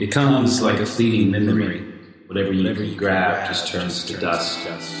Becomes like a fleeting memory. Whatever you grab just turns to dust.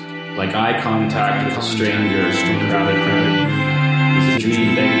 Like eye contact with a stranger in a crowded room is a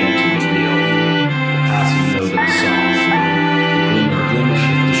dream begging to be real. The passing note of a song, the glimmer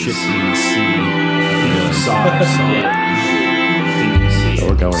of the shifting sea, a soft Oh,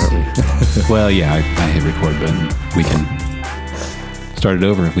 we're going, aren't we? Well, yeah, I hit record, but we can start it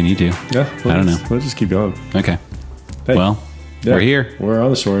over if we need to. Yeah, I don't know. We'll just keep going. Okay. Hey. Well, Yeah, we're here. We're on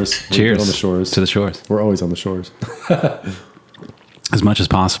the shores. Cheers. We're on the shores. To the shores. We're always on the shores. As much as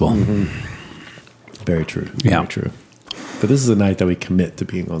possible. Very true. Yeah. Very true. But this is a night that we commit to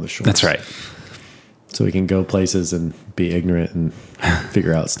being on the shores. That's right. So we can go places and be ignorant and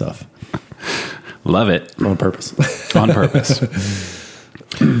figure out stuff. Love it. On purpose. On purpose.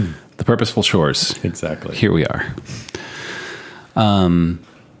 The purposeful shores. Exactly. Here we are. Where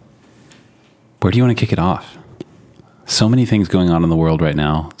do you want to kick it off? So many things going on in the world right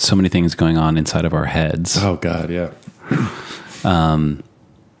now. So many things going on inside of our heads. Oh, God, yeah. I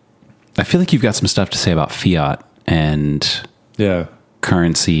feel like you've got some stuff to say about fiat and Yeah.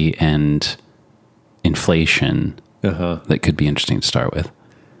 currency and inflation Uh-huh. that could be interesting to start with.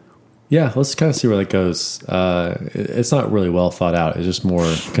 Yeah, let's kind of see where that goes. It's not really well thought out. It's just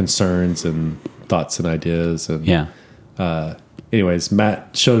more concerns and thoughts and ideas. And Yeah. anyways,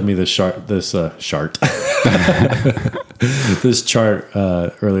 Matt showed me this chart, this chart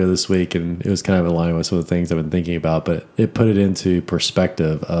earlier this week, and it was kind of in line with some of the things I've been thinking about. But it put it into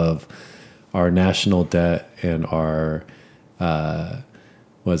perspective of our national debt and our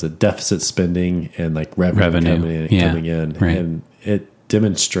deficit spending and like revenue coming in, right. and it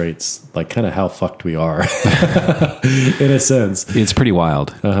demonstrates like kind of how fucked we are in a sense. It's pretty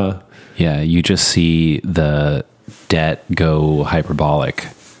wild. Uh-huh. Yeah, you just see the debt go hyperbolic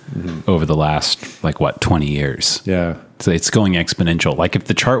over the last, 20 years. Yeah. So it's going exponential. Like if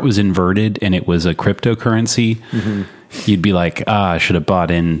the chart was inverted and it was a cryptocurrency, you'd be like, I should have bought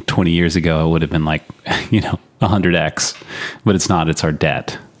in 20 years ago. It would have been 100x. But it's not. It's our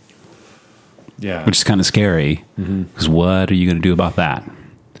debt, Yeah. which is kind of scary. Because what are you going to do about that?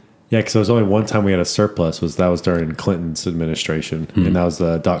 Yeah, because there was only one time we had a surplus. That was during Clinton's administration, and that was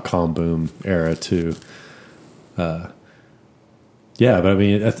the .com boom era too. Yeah, but I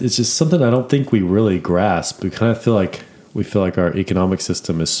mean, it's just something I don't think we really grasp. We kind of feel like our economic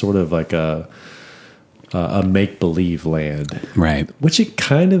system is sort of like a make believe land, Right. which it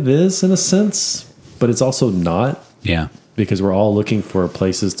kind of is in a sense, but it's also not. Yeah. Because we're all looking for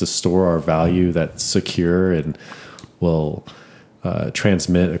places to store our value that's secure and will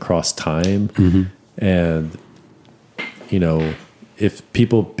transmit across time. And, if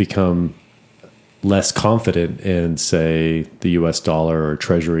people become less confident in, say, the US dollar or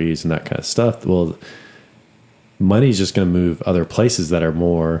treasuries and that kind of stuff, well, money's just going to move other places that are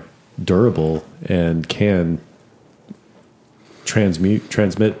more durable and can transmit,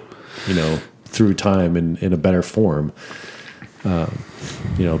 through time in a better form.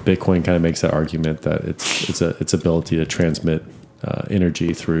 Bitcoin kind of makes that argument that its ability to transmit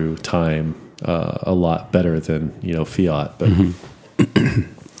energy through time a lot better than fiat, but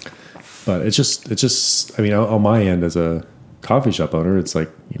but it's just I mean, on my end as a coffee shop owner, it's like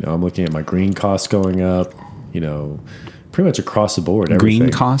I'm looking at my green costs going up, pretty much across the board. Everything.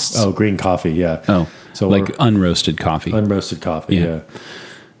 Green costs? Oh, green coffee, yeah. Oh, so like unroasted coffee. unroasted coffee, Yeah.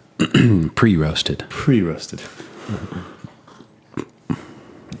 Pre-roasted. Pre-roasted.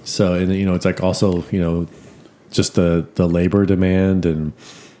 So, and it's like also, just the labor demand and,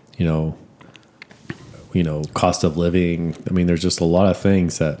 cost of living. I mean, there's just a lot of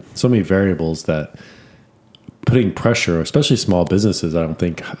things so many variables that putting pressure, especially small businesses, I don't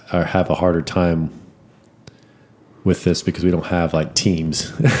think have a harder time with this because we don't have like teams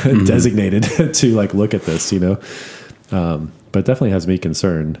designated to like look at this, but it definitely has me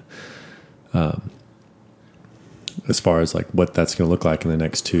concerned. As far as like what that's going to look like in the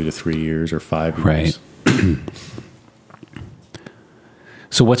next 2 to 3 years or 5 years. Right.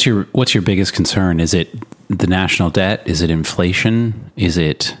 So what's your biggest concern? Is it the national debt? Is it inflation? Is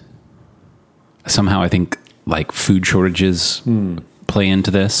it somehow, I think, like food shortages play into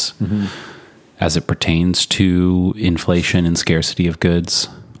this as it pertains to inflation and scarcity of goods?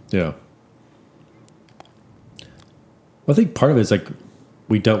 Yeah. Well, I think part of it is like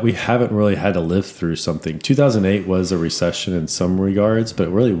we haven't really had to live through something. 2008 was a recession in some regards, but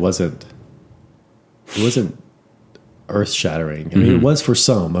it really wasn't earth-shattering. I mean, it was for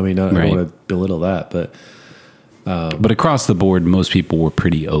some. I mean, I don't want to belittle that, but across the board, most people were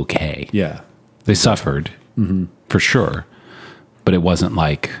pretty okay. Yeah. They suffered, for sure, but it wasn't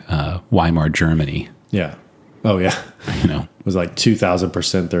like Weimar Germany. Yeah. Oh yeah, You know, it was like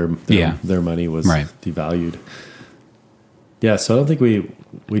 2,000% their money was Right. devalued. Yeah, so I don't think we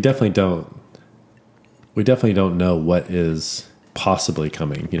definitely don't know what is possibly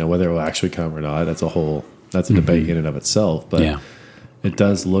coming. You know, whether it will actually come or not. That's a debate in and of itself. But yeah, it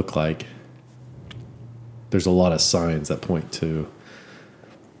does look like there's a lot of signs that point to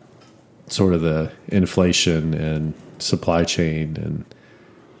sort of the inflation and supply chain. And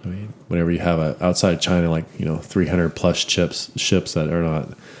I mean, whenever you have outside China, like, 300 plus ships that are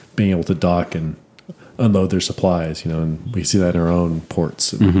not being able to dock and unload their supplies, and we see that in our own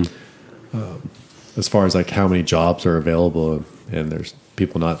ports. And, as far as like how many jobs are available, and there's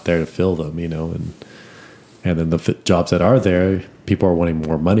people not there to fill them, and then the jobs that are there, people are wanting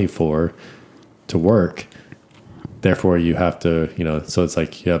more money to work. Therefore, you have to, so it's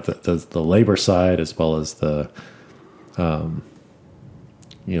like you have the labor side as well as the,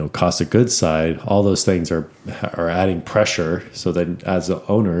 cost of goods side. All those things are adding pressure. So that as the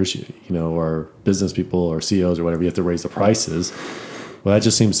owners, or business people or CEOs or whatever, you have to raise the prices. Well, that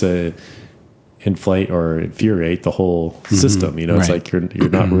just seems to inflate or infuriate the whole system. It's like you're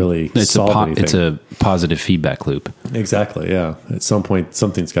not really solving anything. It's a positive feedback loop. Exactly. Yeah. At some point,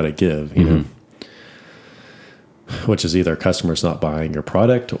 something's got to give. You know, which is either customers not buying your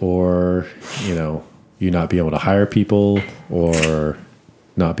product, or you not be able to hire people, or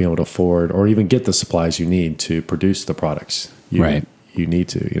not be able to afford, or even get the supplies you need to produce the products you need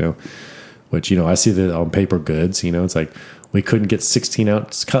to. Which I see that on paper goods. It's like, we couldn't get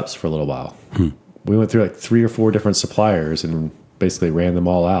 16-ounce cups for a little while. We went through like 3 or 4 different suppliers and basically ran them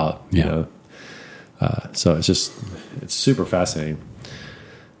all out. So it's super fascinating.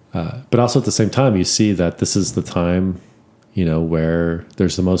 But also at the same time, you see that this is the time, where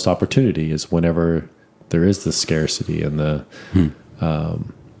there's the most opportunity, is whenever there is the scarcity and the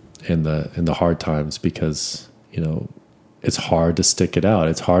in the hard times, because it's hard to stick it out.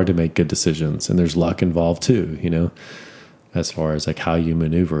 It's hard to make good decisions, and there's luck involved too. As far as like how you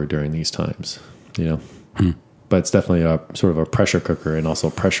maneuver during these times, But it's definitely a sort of a pressure cooker, and also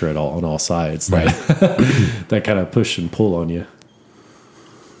pressure on all sides, right? That kind of push and pull on you.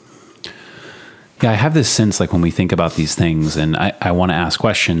 Yeah, I have this sense, like, when we think about these things, and I want to ask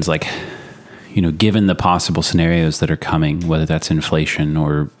questions like, given the possible scenarios that are coming, whether that's inflation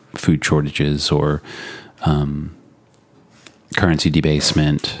or food shortages or currency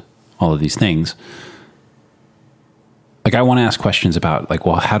debasement, all of these things. Like, I want to ask questions about, like,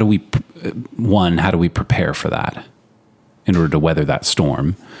 well, how do we prepare for that in order to weather that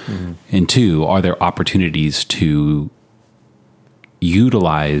storm? Mm-hmm. And 2, are there opportunities to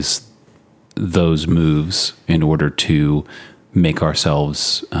utilize those moves in order to make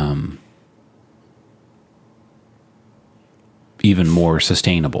ourselves even more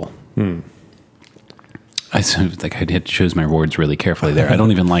sustainable? I had to choose my words really carefully there. I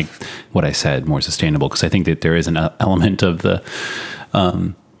don't even like what I said, more sustainable, because I think that there is an element of the,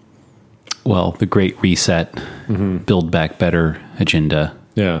 the Great Reset, Build Back Better agenda,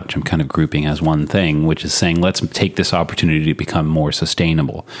 which I'm kind of grouping as one thing, which is saying, let's take this opportunity to become more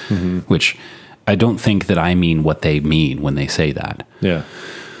sustainable, which I don't think that I mean what they mean when they say that. Yeah.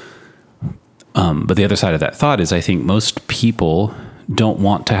 But the other side of that thought is, I think most people don't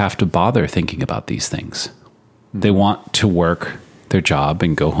want to have to bother thinking about these things. They want to work their job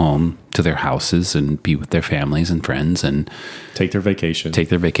and go home to their houses and be with their families and friends and take their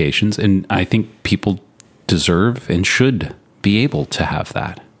vacations. And I think people deserve and should be able to have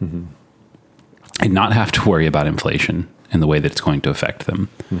that and not have to worry about inflation and the way that it's going to affect them.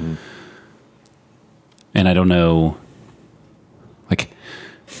 And I don't know, like,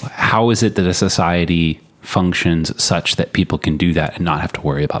 how is it that a society functions such that people can do that and not have to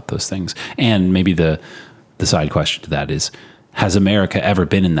worry about those things? And maybe the side question to that is, has America ever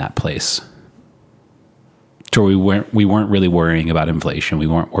been in that place? So we weren't really worrying about inflation. We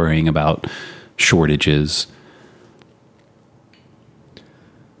weren't worrying about shortages.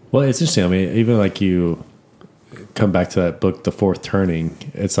 Well, it's interesting. I mean, even like you come back to that book, The Fourth Turning,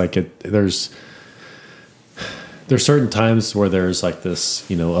 it's like there's certain times where there's like this,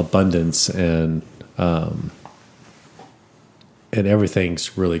 abundance and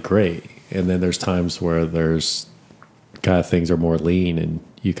everything's really great. And then there's times where there's kind of things are more lean, and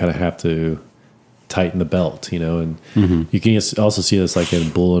you kind of have to tighten the belt, and you can also see this like in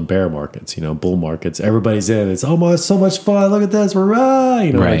bull and bear markets. Bull markets, everybody's in, it's almost so much fun. Look at this, we're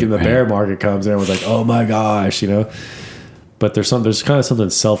like in the bear market comes, and everyone's like, oh my gosh, But there's kind of something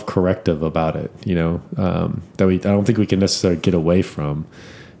self-corrective about it, that I don't think we can necessarily get away from,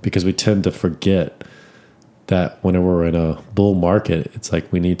 because we tend to forget that whenever we're in a bull market, it's like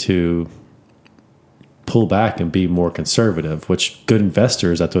we need to pull back and be more conservative, which good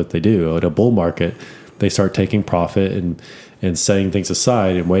investors, that's what they do. At a bull market, they start taking profit and setting things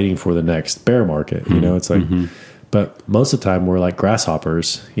aside and waiting for the next bear market. You know, it's like, but most of the time we're like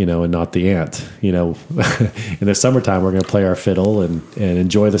grasshoppers, you know, and not the ant, you know. In the summertime, we're going to play our fiddle and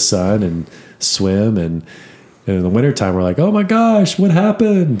enjoy the sun and swim. And in the wintertime, we're like, oh my gosh, what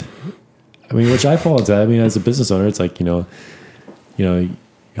happened? I mean, which I fall into that. I mean, as a business owner, it's like, you know, you're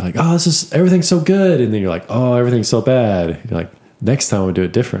like, oh, everything's so good. And then you're like, oh, everything's so bad. You're like, next time we'll do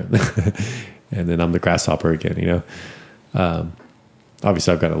it different. And then I'm the grasshopper again, you know.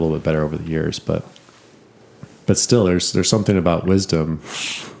 Obviously I've gotten a little bit better over the years, but still there's something about wisdom,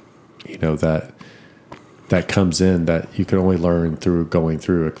 you know, that comes in that you can only learn through going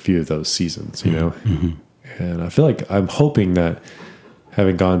through a few of those seasons, you know. And I feel like I'm hoping that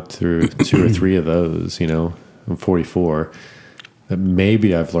having gone through 2 or 3 of those, you know, I'm 44, that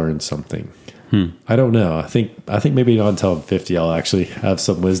maybe I've learned something. I don't know. I think maybe not until I'm 50 I'll actually have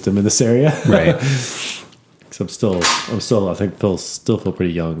some wisdom in this area. Right. Because I'm still I think still feel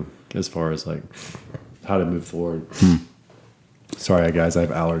pretty young as far as like how to move forward. Sorry guys, I have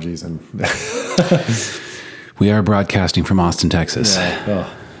allergies and we are broadcasting from Austin, Texas. Yeah.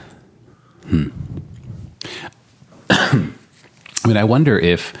 Oh. I mean, I wonder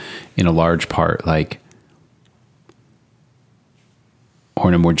if in a large part, like, or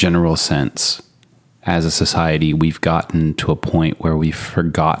in a more general sense, as a society, we've gotten to a point where we've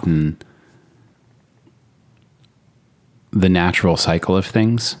forgotten the natural cycle of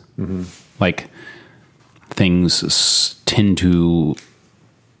things. Like, things tend to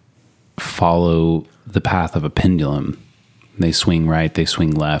follow the path of a pendulum. They swing right, they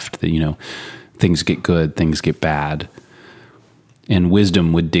swing left. You know, things get good, things get bad. And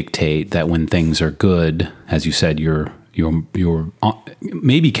wisdom would dictate that when things are good, as you said, you're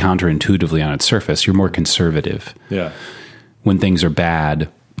maybe counterintuitively on its surface, you're more conservative. Yeah. When things are bad,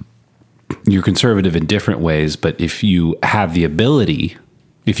 you're conservative in different ways, but if you have the ability,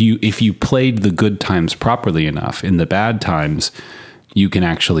 if you played the good times properly enough, in the bad times, you can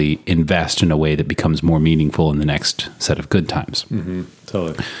actually invest in a way that becomes more meaningful in the next set of good times.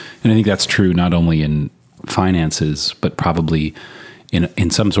 Totally. And I think that's true not only in finances, but probably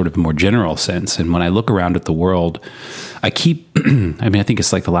in some sort of more general sense. And when I look around at the world, I think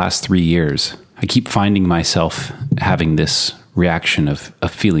it's like the last 3 years, I keep finding myself having this reaction of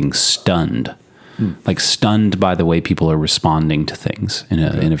feeling stunned, like stunned by the way people are responding to things in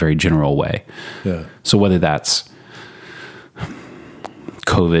a very general way. Yeah. So whether that's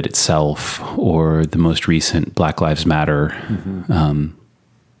COVID itself or the most recent Black Lives Matter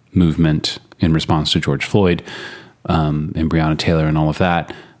movement in response to George Floyd, and Breonna Taylor and all of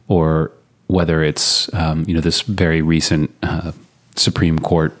that, or whether it's this very recent Supreme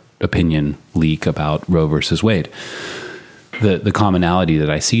Court opinion leak about Roe versus Wade. The commonality that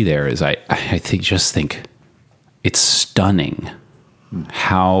I see there is I think it's stunning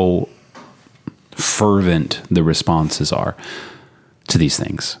how fervent the responses are to these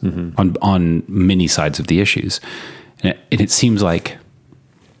things on many sides of the issues, and it seems like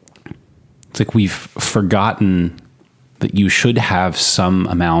it's like we've forgotten that you should have some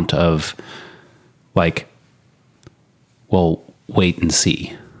amount of like, well, wait and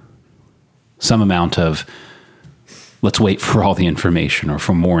see. Some amount of let's wait for all the information or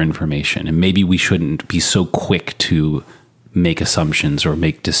for more information. And maybe we shouldn't be so quick to make assumptions or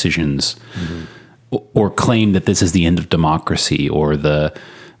make decisions or claim that this is the end of democracy or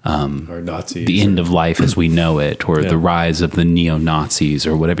or Nazis, the end of life as we know it, or the rise of the neo-Nazis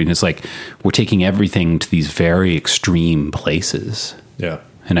or whatever. And it's like we're taking everything to these very extreme places. Yeah.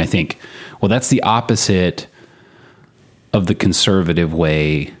 And I think, well, that's the opposite of the conservative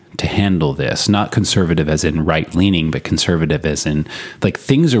way to handle this. Not conservative as in right-leaning, but conservative as in, like,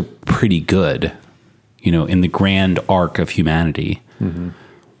 things are pretty good, you know, in the grand arc of humanity.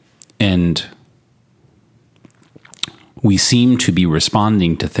 And we seem to be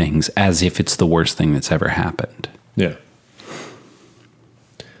responding to things as if it's the worst thing that's ever happened. Yeah.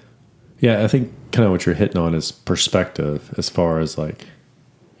 Yeah, I think kind of what you're hitting on is perspective as far as like,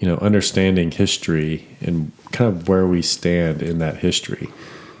 you know, understanding history and kind of where we stand in that history.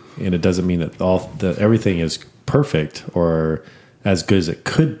 And it doesn't mean that everything is perfect or as good as it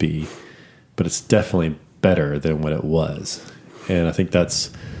could be, but it's definitely better than what it was. And I think that's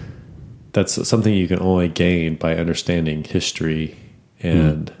something you can only gain by understanding history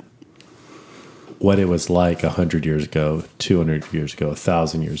and what it was like 100 years ago, 200 years ago,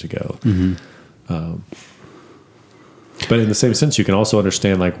 1,000 years ago. But in the same sense, you can also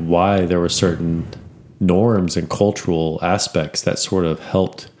understand like why there were certain norms and cultural aspects that sort of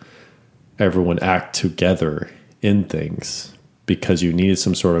helped everyone act together in things because you needed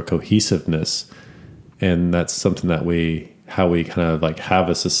some sort of cohesiveness. And that's something that how we kind of like have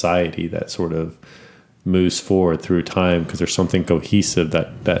a society that sort of moves forward through time, because there's something cohesive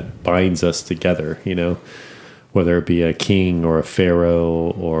that binds us together, you know, whether it be a king or a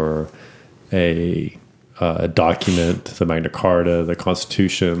pharaoh or a document, the Magna Carta, the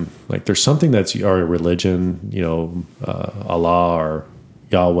Constitution. Like there's something that's our religion, you know, Allah or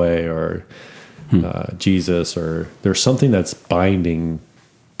Yahweh or Jesus, or there's something that's binding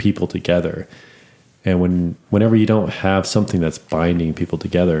people together. And whenever you don't have something that's binding people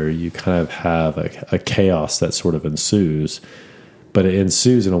together, you kind of have a chaos that sort of ensues. But it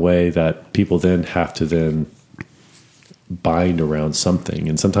ensues in a way that people then have to then bind around something.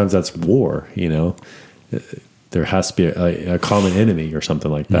 And sometimes that's war, you know. There has to be a common enemy or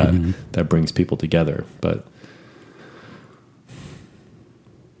something like that that brings people together. But I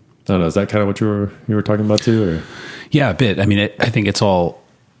don't know, is that kind of what you were talking about too? Or? Yeah, a bit. I mean, I think it's all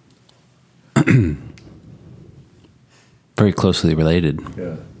very closely related.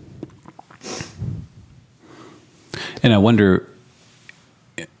 Yeah. And I wonder,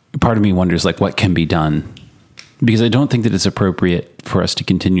 part of me wonders, like, what can be done? Because I don't think that it's appropriate for us to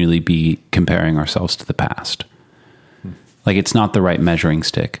continually be comparing ourselves to the past. Like, it's not the right measuring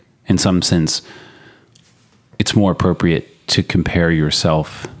stick. In some sense, it's more appropriate to compare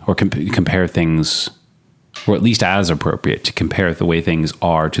yourself or compare things, or at least as appropriate to compare the way things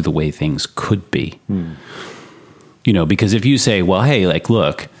are to the way things could be. You know, because if you say, well, hey, like,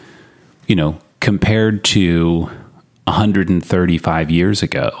 look, you know, compared to 135 years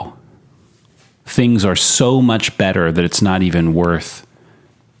ago, things are so much better that it's not even worth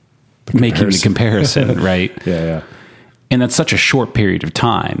making the comparison, right? Yeah. And that's such a short period of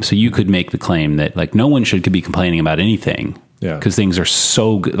time. So you could make the claim that, like, no one should be complaining about anything because things are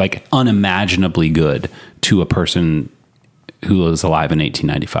so good, like unimaginably good to a person who was alive in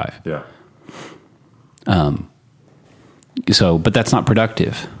 1895. Yeah. So, but that's not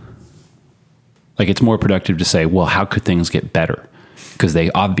productive. Like, it's more productive to say, well, how could things get better? Because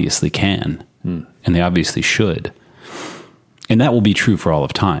they obviously can, and they obviously should. And that will be true for all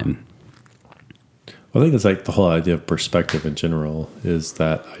of time. Well, I think it's like the whole idea of perspective in general is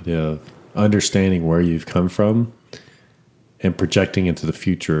that idea of understanding where you've come from and projecting into the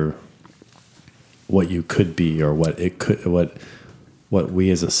future what you could be, or what it could, what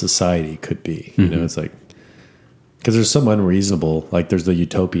we as a society could be. You know, it's like, because there's some unreasonable, like there's the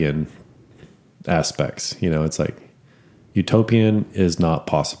utopian aspects, you know, it's like utopian is not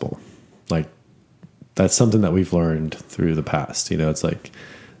possible. Like that's something that we've learned through the past, you know, it's like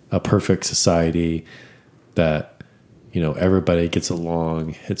a perfect society that, you know, everybody gets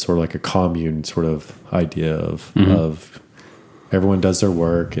along. It's sort of like a commune sort of idea of everyone does their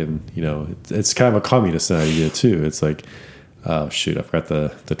work, and, you know, it's kind of a communist idea too. It's like, oh shoot, I forgot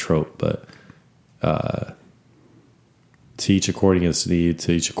the trope, but, to each according his need,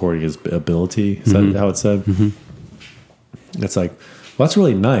 to each according his ability. Is that how it's said? It's like, well, that's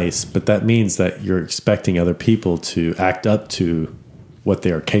really nice, but that means that you're expecting other people to act up to what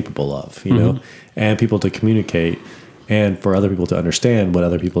they are capable of, you know, and people to communicate, and for other people to understand what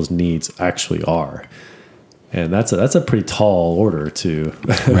other people's needs actually are. And that's a pretty tall order to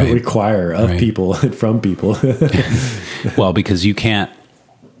require of people and from people. Well, because you can't,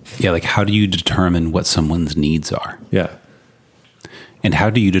 like, how do you determine what someone's needs are? Yeah. And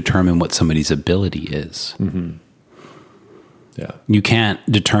how do you determine what somebody's ability is? Yeah. You can't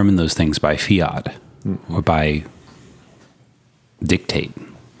determine those things by fiat or by dictate.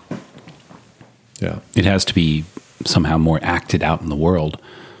 Yeah. It has to be somehow more acted out in the world.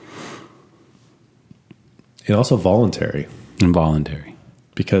 And also voluntary. Involuntary.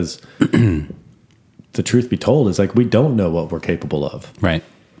 Because the truth be told is, like, we don't know what we're capable of. Right.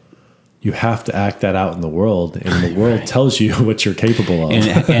 You have to act that out in the world, and the world tells you what you're capable of.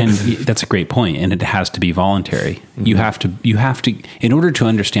 And that's a great point. And it has to be voluntary. You have to, in order to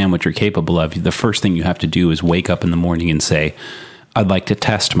understand what you're capable of, the first thing you have to do is wake up in the morning and say, I'd like to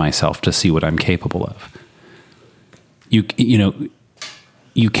test myself to see what I'm capable of. You know,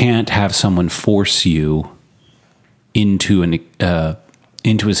 you can't have someone force you into a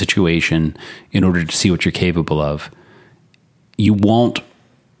situation in order to see what you're capable of. You won't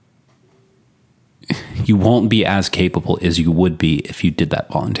be as capable as you would be if you did that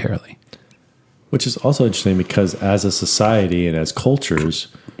voluntarily. Which is also interesting because as a society and as cultures,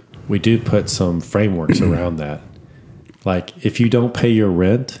 we do put some frameworks around that. Like, if you don't pay your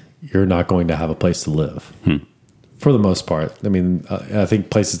rent, you're not going to have a place to live. For the most part. I mean, I think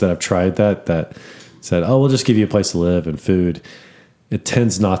places that have tried that said, oh, we'll just give you a place to live and food. it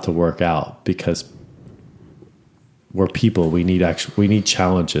tends not to work out because we're people. We need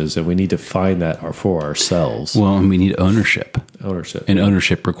challenges, and we need to find that for ourselves. Well, and we need ownership. And yeah.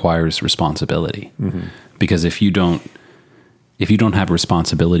 ownership requires responsibility. Because if you don't have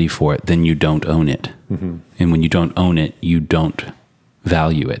responsibility for it, then you don't own it. And when you don't own it, you don't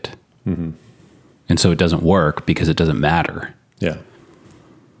value it. And so it doesn't work because it doesn't matter. Yeah.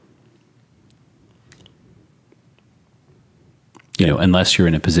 You know, unless you're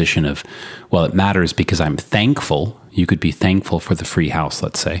in a position of, well, it matters because I'm thankful. You could be thankful for the free house,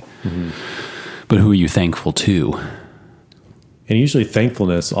 let's say. But who are you thankful to? And usually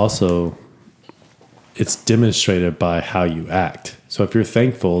thankfulness also, it's demonstrated by how you act. So if you're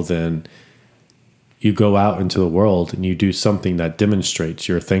thankful, then you go out into the world and you do something that demonstrates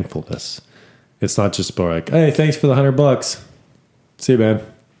your thankfulness. It's not just like, hey, thanks for the $100. See you, man.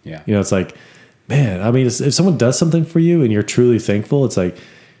 Yeah. You know, it's like, man, I mean, if someone does something for you and you're truly thankful, it's like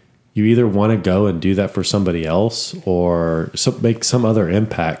you either want to go and do that for somebody else or make some other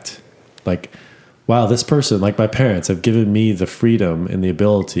impact. Like, wow, this person, like my parents, have given me the freedom and the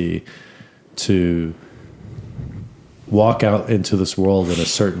ability to walk out into this world in a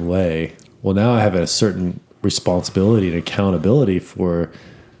certain way. Well, now I have a certain responsibility and accountability for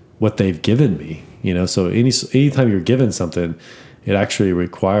what they've given me. You know, so anytime you're given something, it actually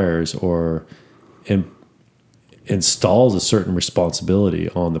requires or installs a certain responsibility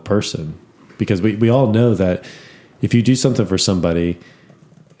on the person, because we all know that if you do something for somebody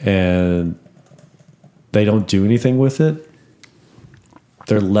and they don't do anything with it,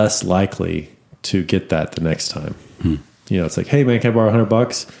 they're less likely to get that the next time. You know, it's like, hey man, can I borrow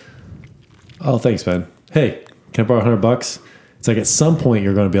 $100? Oh, thanks, man. Hey, can I borrow $100? It's like at some point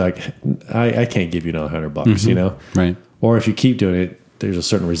you're going to be like, I can't give you another $100, you know? Right. Or if you keep doing it, there's a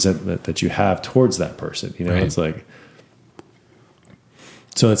certain resentment that you have towards that person. You know, Right. It's like,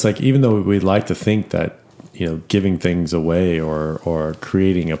 so it's like, even though we'd like to think that, you know, giving things away or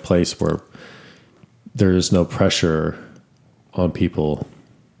creating a place where there is no pressure on people,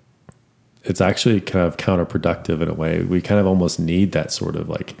 it's actually kind of counterproductive in a way. We kind of almost need that sort of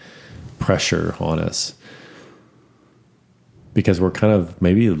like pressure on us because we're kind of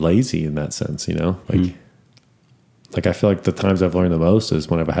maybe lazy in that sense, you know, like I feel like the times I've learned the most is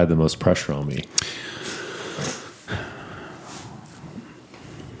when I've had the most pressure on me.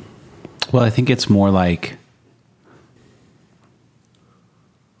 Well, I think it's more like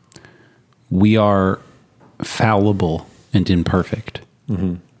we are fallible and imperfect.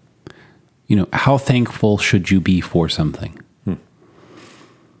 You know, how thankful should you be for something?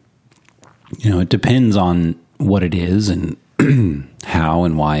 You know, it depends on what it is and how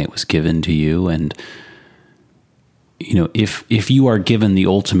and why it was given to you. And, you know, if you are given the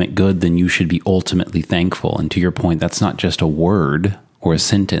ultimate good, then you should be ultimately thankful. And to your point, that's not just a word or a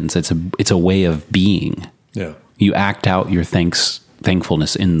sentence. It's a way of being. Yeah. You act out your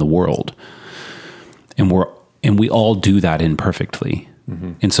thankfulness in the world. And we all do that imperfectly.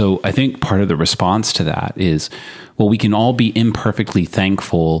 And so I think part of the response to that is, well, we can all be imperfectly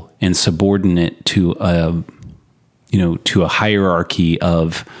thankful and subordinate to a hierarchy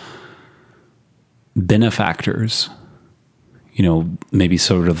of benefactors. You know, maybe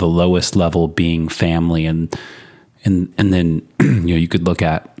sort of the lowest level being family, and then you know, you could look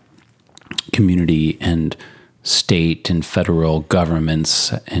at community and state and federal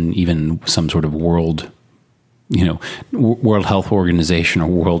governments and even some sort of World Health Organization or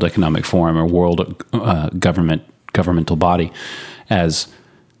World Economic Forum or world governmental body as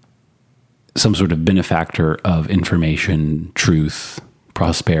some sort of benefactor of information, truth,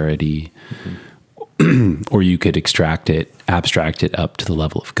 prosperity. Or you could abstract it up to the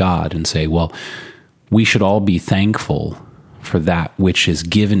level of God and say, well, we should all be thankful for that which is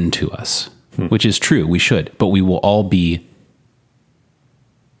given to us, which is true, we should, but we will all be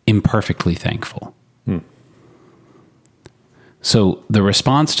imperfectly thankful. So the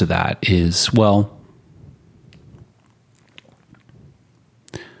response to that is, well,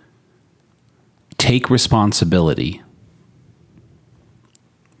 take responsibility,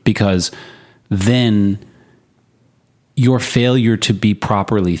 because then your failure to be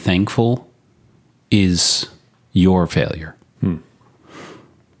properly thankful is your failure.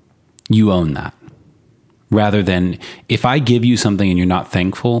 You own that. Rather than, if I give you something and you're not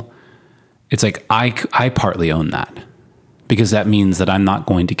thankful, it's like I partly own that, because that means that I'm not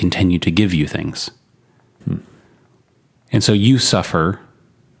going to continue to give you things. And so you suffer,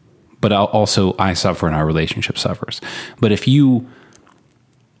 but also I suffer and our relationship suffers. But if you,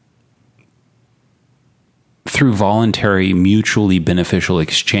 through voluntary, mutually beneficial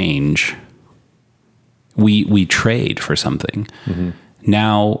exchange, we trade for something,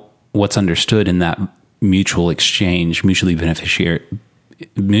 Now, what's understood in that mutual exchange, mutually beneficiary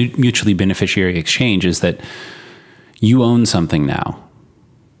exchange is that you own something now.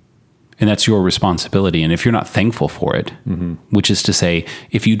 And that's your responsibility. And if you're not thankful for it, which is to say,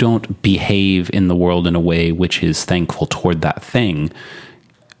 if you don't behave in the world in a way which is thankful toward that thing's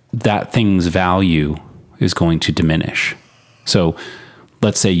value is going to diminish. So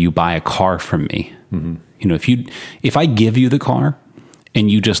let's say you buy a car from me. You know, if I give you the car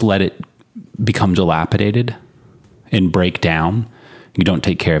and you just let it become dilapidated and break down, you don't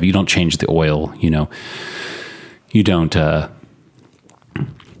take care of it, you don't change the oil, you know, you don't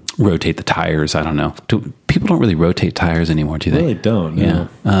rotate the tires. I don't know. People don't really rotate tires anymore, do they? Really don't. Yeah.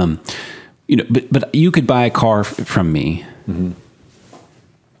 No. You know, but you could buy a car from me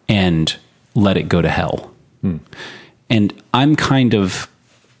and let it go to hell. And I'm kind of,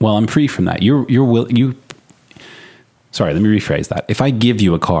 well, I'm free from that. Sorry, let me rephrase that. If I give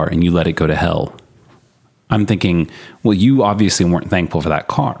you a car and you let it go to hell, I'm thinking, well, you obviously weren't thankful for that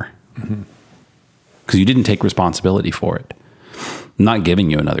car because you didn't take responsibility for it. I'm not giving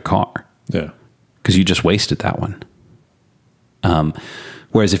you another car. Yeah. Because you just wasted that one.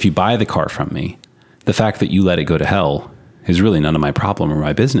 Whereas if you buy the car from me, the fact that you let it go to hell is really none of my problem or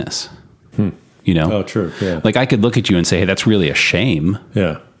my business. You know? Oh, true. Yeah. Like I could look at you and say, hey, that's really a shame.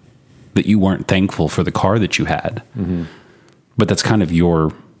 Yeah. That you weren't thankful for the car that you had. But that's kind of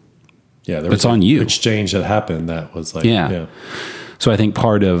your... Yeah, there was it's on you. Exchange that happened that was like... Yeah. So I think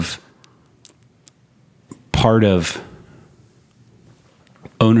part of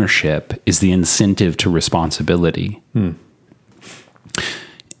ownership is the incentive to responsibility.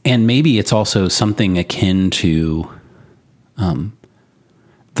 And maybe it's also something akin to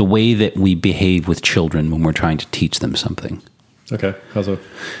the way that we behave with children when we're trying to teach them something. Okay. How's that?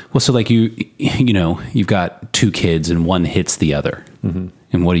 Well, so like you know, you've got two kids and one hits the other.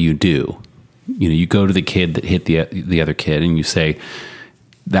 And what do? You know, you go to the kid that hit the other kid and you say,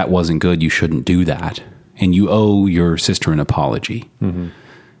 that wasn't good. You shouldn't do that. And you owe your sister an apology.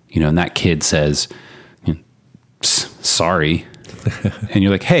 You know, and that kid says, sorry. And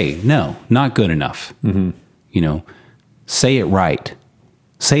you're like, hey, no, not good enough. You know, say it right.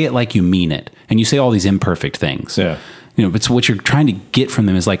 Say it like you mean it. And you say all these imperfect things. Yeah. You know, but so what you're trying to get from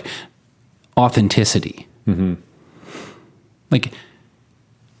them is like authenticity. Like,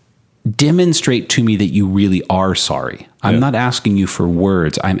 demonstrate to me that you really are sorry. I'm not asking you for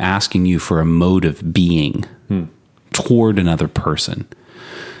words. I'm asking you for a mode of being toward another person.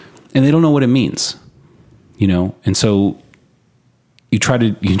 And they don't know what it means, you know? And so you try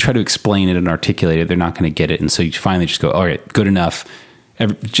to explain it and articulate it. They're not going to get it. And so you finally just go, all right, good enough.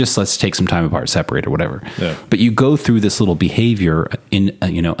 Just let's take some time apart, separate or whatever. Yeah. But you go through this little behavior in,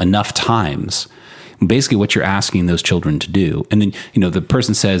 you know, enough times, basically what you're asking those children to do. And then, you know, the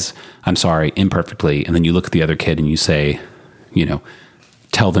person says, I'm sorry, imperfectly. And then you look at the other kid and you say, you know,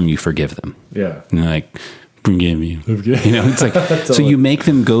 tell them you forgive them. Yeah. And they're like, forgive me. You know, it's like, totally. So you make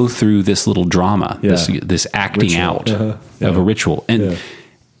them go through this little drama, this acting ritual. out of a ritual. And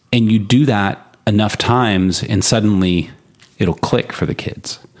you do that enough times and suddenly it'll click for the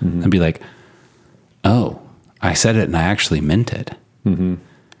kids and be like, oh, I said it and I actually meant it. And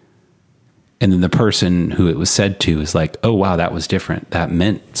then the person who it was said to is like, oh, wow, that was different. That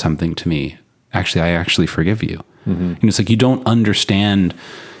meant something to me. Actually, I actually forgive you. And it's like, you don't understand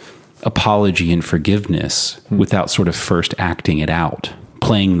apology and forgiveness without sort of first acting it out,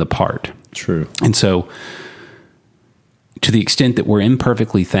 playing the part. True. And so to the extent that we're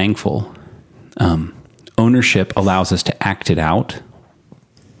imperfectly thankful, ownership allows us to act it out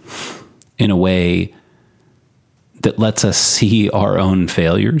in a way that lets us see our own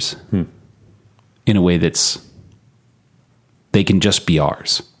failures in a way they can just be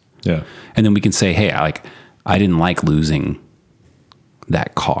ours. Yeah. And then we can say, hey, I didn't like losing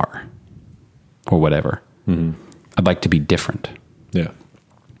that car or whatever. I'd like to be different. Yeah.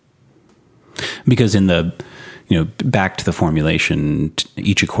 Because in the, you know, back to the formulation,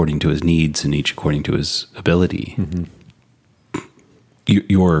 each according to his needs and each according to his ability,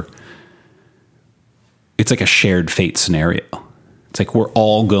 it's like a shared fate scenario. It's like we're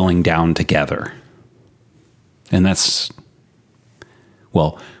all going down together. And that's,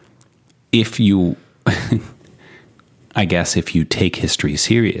 well, if you, I guess if you take history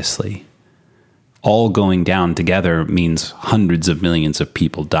seriously, all going down together means hundreds of millions of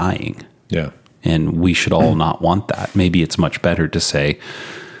people dying. Yeah. And we should all not want that. Maybe it's much better to say,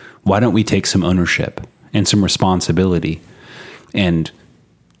 why don't we take some ownership and some responsibility and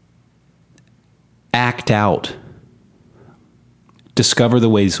act out, discover the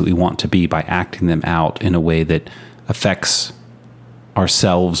ways that we want to be by acting them out in a way that affects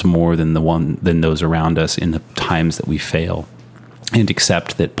ourselves more than those around us in the times that we fail, and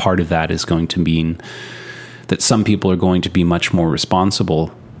accept that part of that is going to mean that some people are going to be much more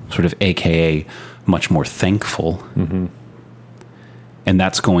responsible, sort of AKA much more thankful. Mm-hmm. And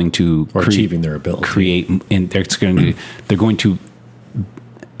that's going to achieving their ability. They're going to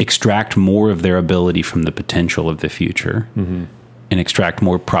extract more of their ability from the potential of the future, mm-hmm. and extract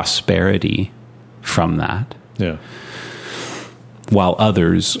more prosperity from that. Yeah. While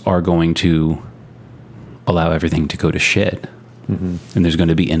others are going to allow everything to go to shit, mm-hmm. and there's going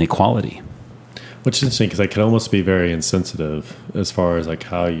to be inequality. Which is interesting, because I can almost be very insensitive as far as like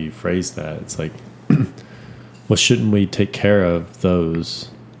how you phrase that. It's like, well, shouldn't we take care of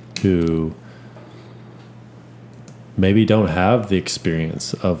those who maybe don't have the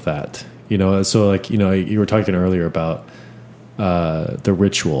experience of that? You know, so like, you know, you were talking earlier about the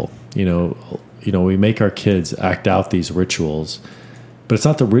ritual. You know, we make our kids act out these rituals, but it's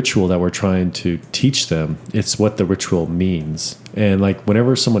not the ritual that we're trying to teach them. It's what the ritual means. And like, when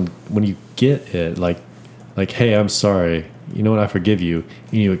you get it, like, hey, I'm sorry, you know what, I forgive you,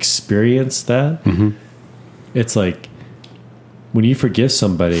 and you experience that, mm-hmm. It's like when you forgive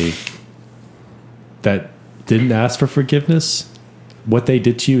somebody that didn't ask for forgiveness, what they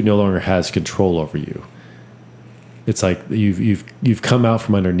did to you no longer has control over you. It's like you've come out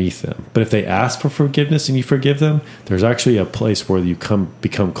from underneath them. But if they ask for forgiveness and you forgive them, there's actually a place where you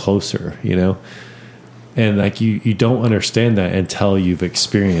become closer, you know? And like you don't understand that until you've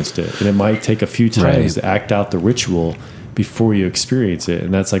experienced it. And it might take a few times to act out the ritual before you experience it.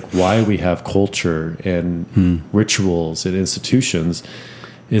 And that's like why we have culture and rituals and institutions,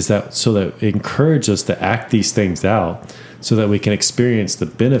 is that so that it encourages us to act these things out so that we can experience the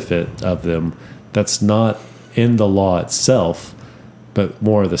benefit of them. That's not in the law itself, but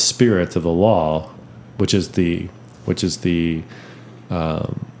more the spirit of the law, which is how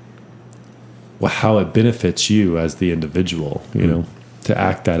it benefits you as the individual, you know, to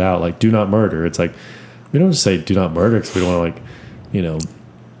act that out. Like, do not murder. It's like, we don't just say do not murder because we don't want to, like, you know,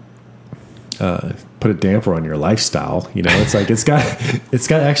 put a damper on your lifestyle. You know, it's like, it's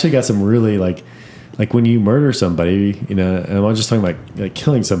actually got some really like when you murder somebody, you know, and I'm not just talking about like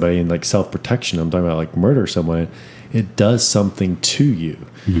killing somebody and like self-protection. I'm talking about like murder someone. It does something to you.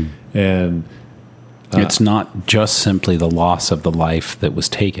 Mm-hmm. And it's not just simply the loss of the life that was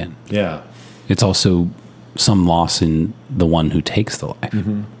taken. Yeah. It's also some loss in the one who takes the life.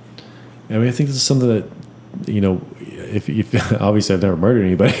 Mm-hmm. I mean, I think this is something that, you know, if obviously I've never murdered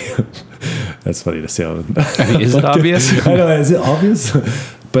anybody. That's funny to say. I mean, is it obvious? I know, is it obvious?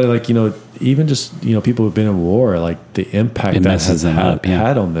 But like, you know, even just, you know, people who've been in war, like the impact that has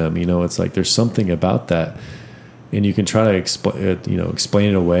had on them, you know, it's like there's something about that. And you can try to explain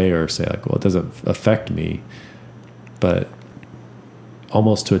it away or say like, well, it doesn't affect me. But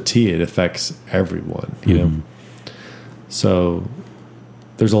almost to a T, it affects everyone, you know? So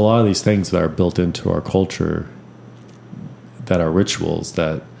there's a lot of these things that are built into our culture that are rituals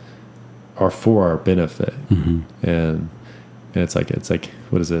that are for our benefit. Mm-hmm. And it's like,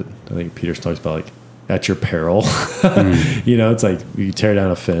 what is it? I think Peter talks about like at your peril, you know, it's like you tear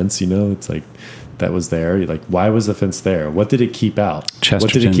down a fence, you know, it's like that was there. You're like, why was the fence there? What did it keep out?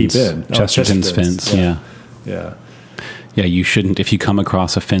 What did it keep in? Chesterton's fence. Yeah. Yeah, you shouldn't, if you come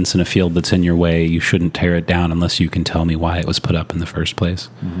across a fence in a field that's in your way, you shouldn't tear it down unless you can tell me why it was put up in the first place.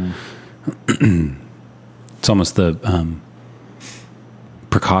 Mm-hmm. It's almost the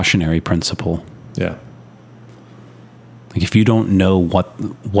precautionary principle. Yeah. Like if you don't know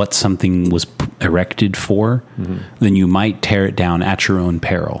what something was erected for, mm-hmm. then you might tear it down at your own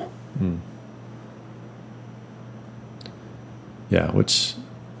peril. Mm. Yeah, which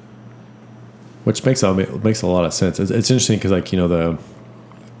makes a lot of sense. It's interesting because, like, you know,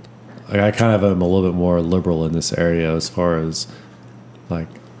 I kind of am a little bit more liberal in this area as far as like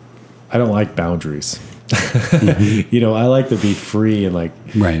I don't like boundaries. Mm-hmm. You know, I like to be free and like,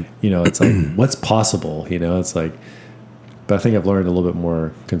 right. You know, it's like what's possible. You know, it's like, but I think I've learned a little bit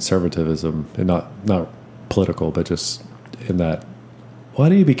more conservatism and not political, but just in that. Well, I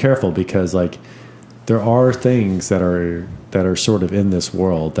need to be careful because like there are things that are sort of in this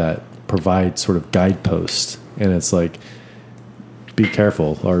world that provide sort of guideposts, and it's like be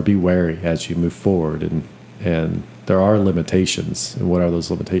careful or be wary as you move forward, and there are limitations. And what are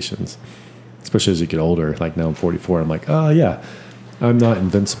those limitations? Especially as you get older, like now I'm 44, I'm like, oh yeah, I'm not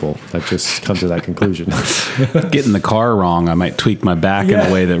invincible. I've just come to that conclusion. Get in the car wrong, I might tweak my back in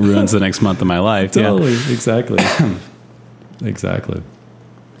a way that ruins the next month of my life. Totally, yeah. Exactly.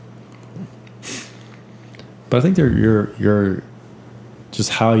 But I think you're just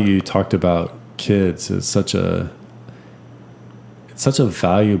how you talked about kids is it's such a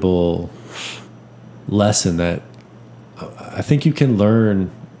valuable lesson that I think you can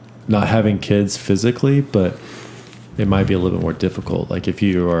learn not having kids physically, but it might be a little bit more difficult. Like if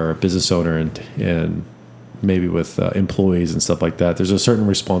you are a business owner and maybe with employees and stuff like that, there's a certain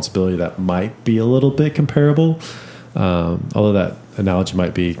responsibility that might be a little bit comparable. Although that analogy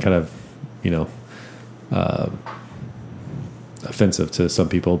might be kind of, offensive to some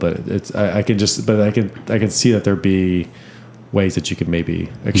people, but I can see that there be ways that you can maybe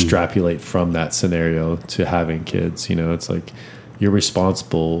extrapolate from that scenario to having kids. It's like you're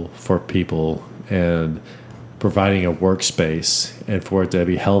responsible for people and providing a workspace and for it to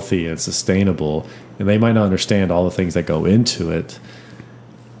be healthy and sustainable. And they might not understand all the things that go into it.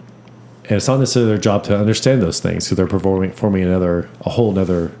 And it's not necessarily their job to understand those things because they're performing a whole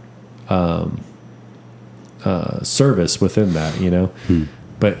other service within that,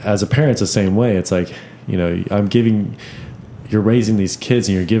 But as a parent, it's the same way. It's like, you're raising these kids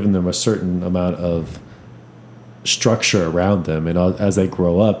and you're giving them a certain amount of structure around them. And as they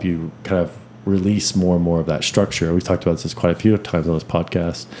grow up, you kind of release more and more of that structure. We've talked about this quite a few times on this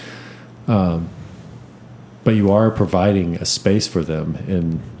podcast. But you are providing a space for them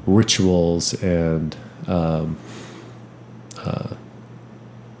in rituals and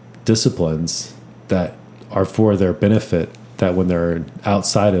disciplines that are for their benefit, that when they're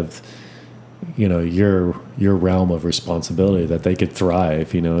outside of your realm of responsibility, that they could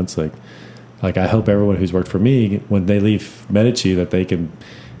thrive. It's like I hope everyone who's worked for me, when they leave Medici, that they can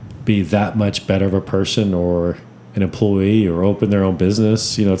be that much better of a person or an employee or open their own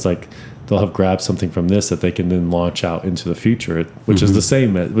business. It's like they'll have grabbed something from this that they can then launch out into the future, which is the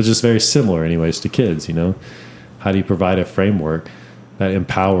same, which is very similar anyways to kids. How do you provide a framework that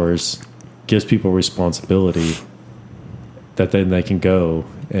empowers, gives people responsibility, that then they can go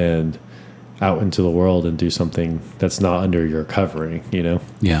and out into the world and do something that's not under your covering,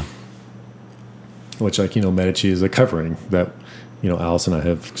 Yeah. Which, like, Medici is a covering that, Alice and I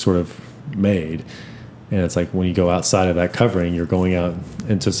have sort of made. And it's like when you go outside of that covering, you're going out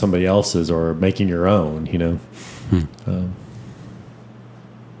into somebody else's or making your own,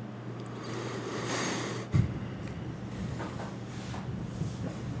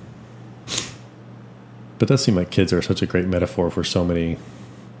 But it does seem like kids are such a great metaphor for so many.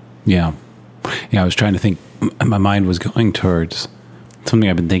 Yeah. Yeah, I was trying to think. My mind was going towards something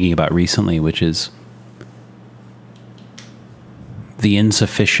I've been thinking about recently, which is the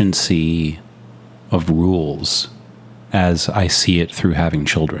insufficiency of rules as I see it through having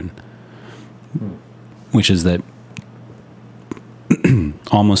children. Which is that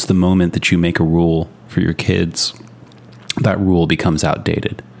almost the moment that you make a rule for your kids, that rule becomes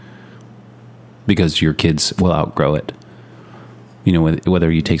outdated because your kids will outgrow it.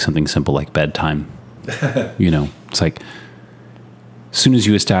 Whether you take something simple like bedtime, it's like as soon as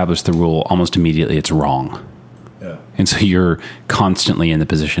you establish the rule, almost immediately it's wrong. Yeah. And so you're constantly in the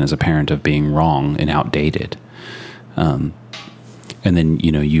position as a parent of being wrong and outdated. And then,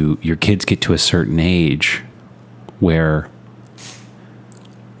 your kids get to a certain age where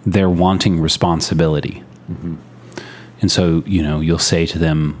they're wanting responsibility. Mm-hmm. And so, you'll say to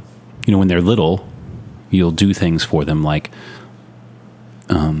them, when they're little, you'll do things for them like,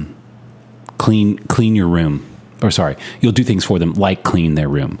 clean your room. Or sorry, you'll do things for them like clean their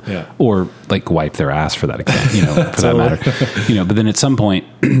room, or like wipe their ass for that extent, for that matter. But then at some point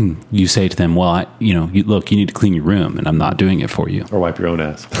you say to them, well, you need to clean your room and I'm not doing it for you. Or wipe your own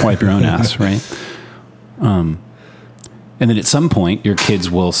ass. Wipe your own ass, right? And then at some point your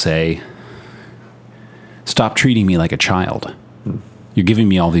kids will say, stop treating me like a child. You're giving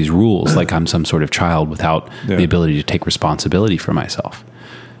me all these rules like I'm some sort of child without the ability to take responsibility for myself.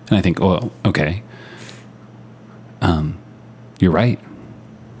 And I think, oh, okay. You're right.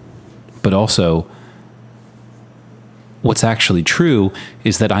 But also, what's actually true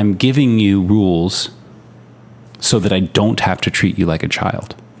is that I'm giving you rules so that I don't have to treat you like a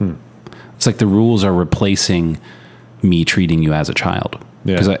child. It's like the rules are replacing me treating you as a child.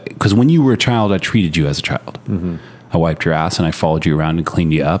 Because when you were a child, I treated you as a child. Mm-hmm. I wiped your ass and I followed you around and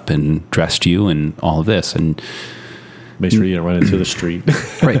cleaned you up and dressed you and all of this. And make sure you don't run into the street.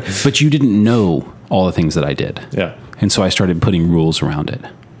 Right. But you didn't know all the things that I did. Yeah. And so I started putting rules around it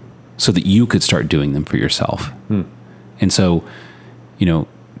so that you could start doing them for yourself. And so,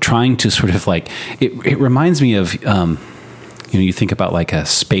 trying to sort of like, it reminds me of, you think about like a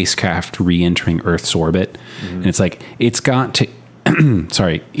spacecraft re-entering Earth's orbit. And it's like, it's got to,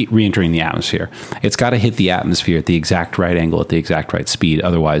 re-entering the atmosphere. It's got to hit the atmosphere at the exact right angle, at the exact right speed.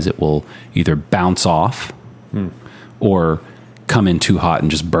 Otherwise it will either bounce off or come in too hot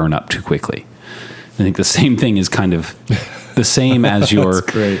and just burn up too quickly. I think the same thing is kind of the same as you're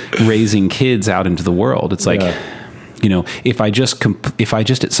great. raising kids out into the world. It's like, you know, if I just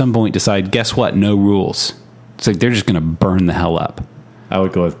at some point decide, guess what? No rules. It's like, they're just going to burn the hell up. I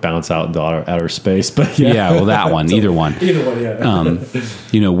would go with bounce out into outer space, but Well, that one, either one. Either one, yeah.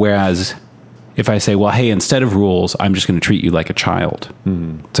 You know, whereas if I say, well, hey, instead of rules, I'm just going to treat you like a child.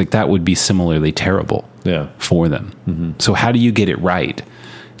 Mm-hmm. It's like, that would be similarly terrible for them. Mm-hmm. So how do you get it right?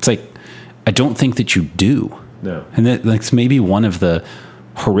 It's like, I don't think that you do. No. And that's maybe one of the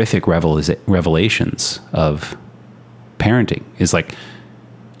horrific revelations of parenting is like,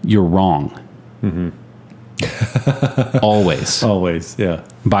 you're wrong. Mm-hmm. Always, yeah.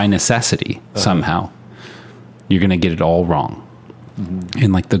 By necessity, somehow. You're going to get it all wrong. Mm-hmm.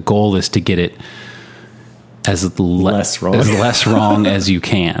 And like the goal is to get it as less wrong as you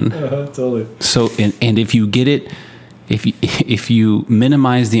can. Totally. So, and if you get it, if you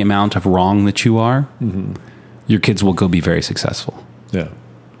minimize the amount of wrong that you are, mm-hmm. your kids will go be very successful. Yeah.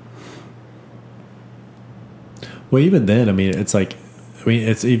 Well, even then, I mean, it's like,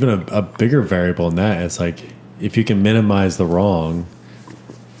 it's even a bigger variable in that. It's like, if you can minimize the wrong,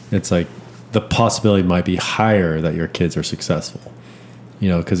 it's like the possibility might be higher that your kids are successful. You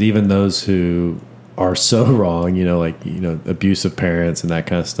know, because even those who are so wrong, you know, like, you know, abusive parents and that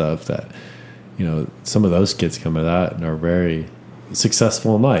kind of stuff, that, you know, some of those kids come to that and are very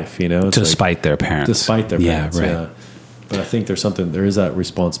successful in life, you know. It's despite like, their parents. Despite their parents, right. Yeah. But I think there is that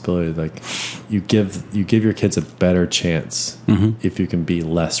responsibility, like you give your kids a better chance mm-hmm. if you can be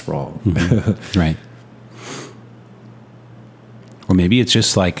less wrong. Mm-hmm. Right. Or maybe it's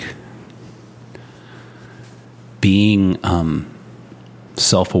just like being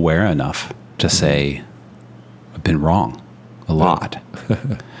self-aware enough to say, I've been wrong a lot.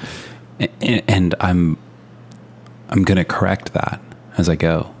 And I'm going to correct that as I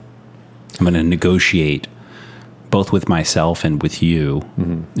go. I'm going to negotiate both with myself and with you,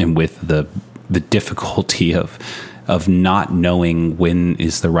 mm-hmm. and with the difficulty of not knowing when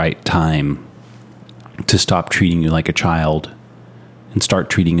is the right time to stop treating you like a child and start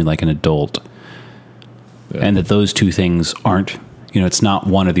treating you like an adult. Yeah. And that those two things aren't, you know, it's not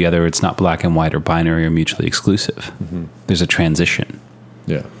one or the other. It's not black and white or binary or mutually exclusive. Mm-hmm. There's a transition.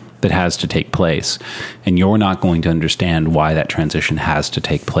 Yeah. That has to take place, and you're not going to understand why that transition has to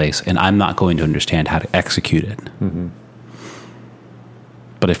take place, and I'm not going to understand how to execute it. Mm-hmm.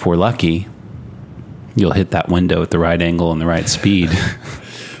 But if we're lucky, you'll hit that window at the right angle and the right speed.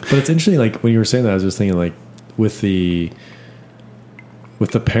 But it's interesting, like when you were saying that, I was just thinking, like with the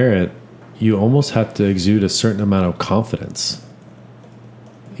parent, you almost have to exude a certain amount of confidence.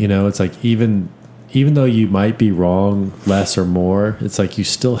 You know, it's like even though you might be wrong less or more, it's like you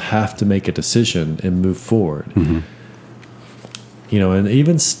still have to make a decision and move forward. Mm-hmm. You know, and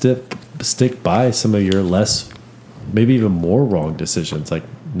even stick by some of your less, maybe even more wrong decisions. Like,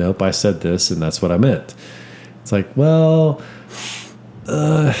 nope, I said this and that's what I meant. It's like, well,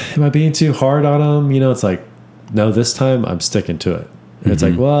 am I being too hard on him? You know, it's like, no, this time I'm sticking to it. Mm-hmm. It's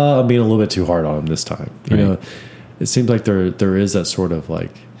like, well, I'm being a little bit too hard on him this time. You know, it seems like there is that sort of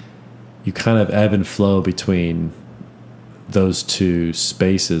like, you kind of ebb and flow between those two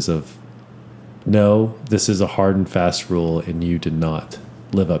spaces of, no, this is a hard and fast rule and you did not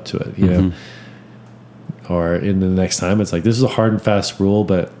live up to it, you mm-hmm. know? Or in the next time, it's like, this is a hard and fast rule,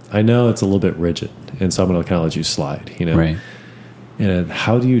 but I know it's a little bit rigid, and so I'm going to kind of let you slide, you know? Right. And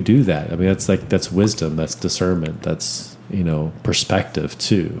how do you do that? I mean, that's wisdom, that's discernment, that's, you know, perspective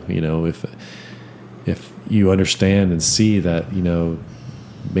too. You know, if you understand and see that, you know,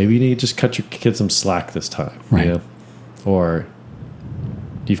 maybe you need to just cut your kids some slack this time, right. You know? Or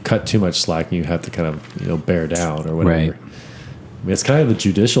you've cut too much slack and you have to kind of, you know, bear down or whatever. Right. I mean, it's kind of the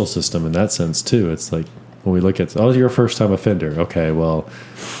judicial system in that sense too. It's like when we look at, oh, you're a first time offender. Okay, well,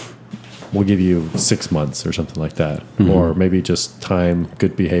 we'll give you 6 months or something like that. Mm-hmm. Or maybe just time,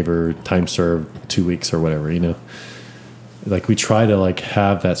 good behavior, time served, 2 weeks or whatever, you know? Like we try to like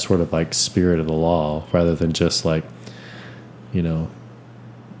have that sort of like spirit of the law rather than just like, you know,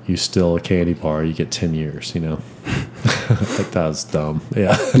 you steal a candy bar, you get 10 years, you know? Like that was dumb.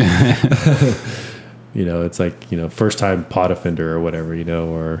 Yeah. You know, it's like, you know, first time pot offender or whatever, you know,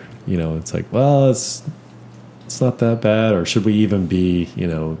 or, you know, it's like, well, it's not that bad. Or should we even be, you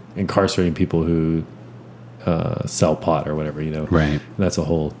know, incarcerating people who sell pot or whatever, you know? Right. And that's a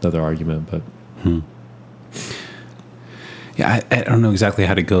whole other argument, but. Yeah, I don't know exactly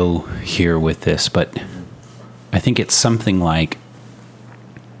how to go here with this, but I think it's something like,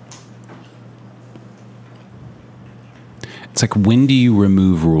 it's like, when do you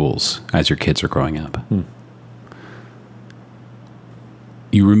remove rules as your kids are growing up?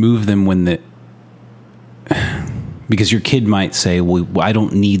 You remove them when because your kid might say, well, I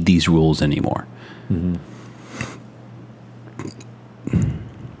don't need these rules anymore. Mm-hmm.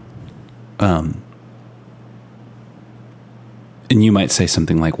 And you might say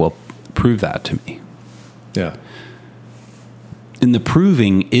something like, well, prove that to me. Yeah. And the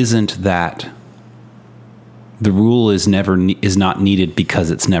proving isn't that the rule is not needed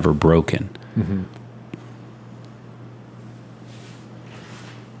because it's never broken. Mm-hmm.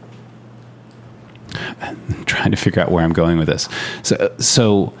 I'm trying to figure out where I'm going with this.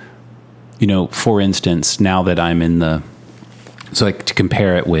 So, for instance, now that I'm in like to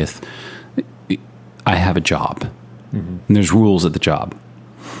compare it with, I have a job, and there's rules at the job.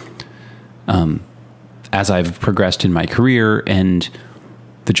 As I've progressed in my career and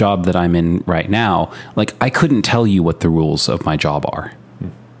the job that I'm in right now, like I couldn't tell you what the rules of my job are.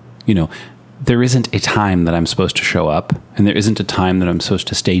 There isn't a time that I'm supposed to show up, and there isn't a time that I'm supposed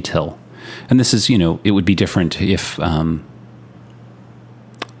to stay till. And this is, it would be different if I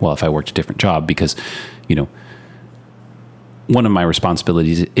worked a different job, because, one of my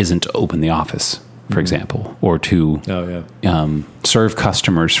responsibilities isn't to open the office, for example, or to serve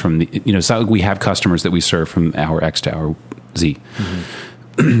customers from the, it's not like we have customers that we serve from hour X to hour Z.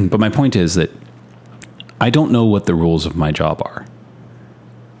 Mm-hmm. But my point is that I don't know what the rules of my job are.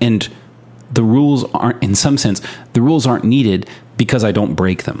 And the rules aren't, in some sense, the rules aren't needed because I don't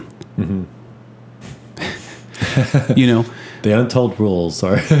break them. Mm-hmm. The untold rules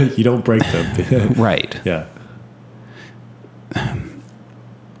are, you don't break them. Right. Yeah.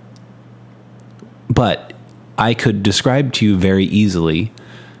 But I could describe to you very easily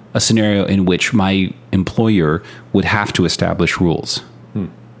a scenario in which my employer would have to establish rules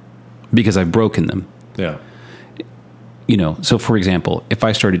because I've broken them. Yeah. So for example, if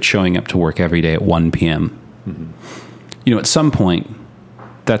I started showing up to work every day at 1 p.m., at some point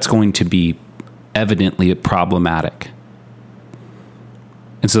that's going to be evidently problematic.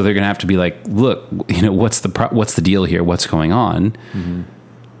 And so they're going to have to be like, look, what's the deal here? What's going on? Mm-hmm.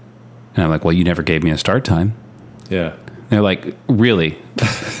 And I'm like, well, you never gave me a start time. Yeah. And they're like, really?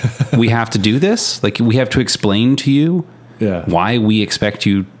 We have to do this? Like, we have to explain to you why we expect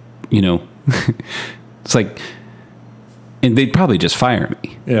you, it's like, and they'd probably just fire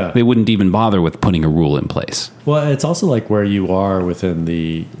me. Yeah. They wouldn't even bother with putting a rule in place. Well, it's also like where you are within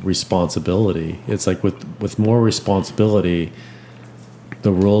the responsibility. It's like with more responsibility,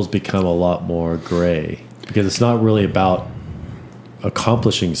 the rules become a lot more gray, because it's not really about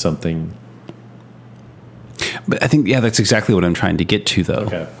accomplishing something. But I think, that's exactly what I'm trying to get to,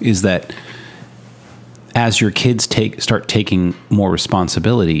 though, is that as your kids start taking more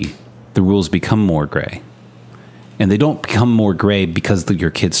responsibility, the rules become more gray. And they don't become more gray because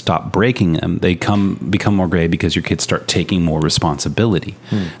your kids stop breaking them. They become more gray because your kids start taking more responsibility.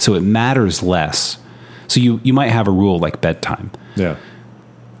 So it matters less. So you might have a rule like bedtime. Yeah.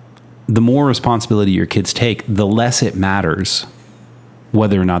 The more responsibility your kids take, the less it matters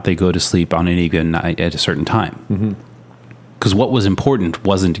whether or not they go to sleep on any given night at a certain time. Because what was important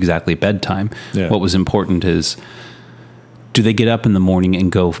wasn't exactly bedtime. Yeah. What was important is, do they get up in the morning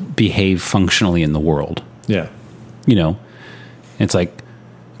and go behave functionally in the world? Yeah. It's like,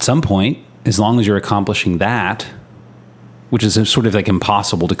 at some point, as long as you're accomplishing that, which is sort of like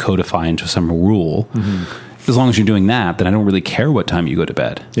impossible to codify into some rule, as long as you're doing that, then I don't really care what time you go to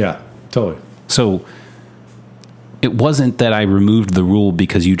bed. Yeah, totally. So it wasn't that I removed the rule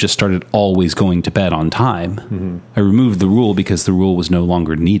because you just started always going to bed on time. I removed the rule because the rule was no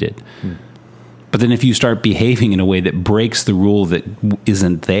longer needed. But then if you start behaving in a way that breaks the rule that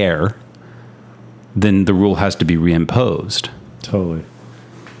isn't there, then the rule has to be reimposed. Totally.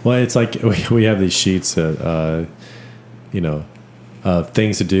 Well, it's like we have these sheets that,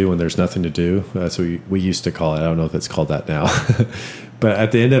 things to do when there's nothing to do. That's what we used to call it. I don't know if it's called that now. But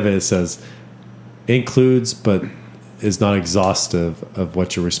at the end of it, it says, includes but is not exhaustive of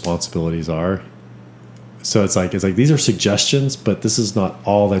what your responsibilities are. So it's like these are suggestions, but this is not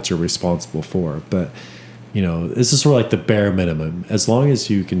all that you're responsible for. But, this is sort of like the bare minimum. As long as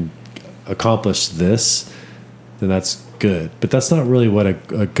you can accomplish this, then that's good. But that's not really what a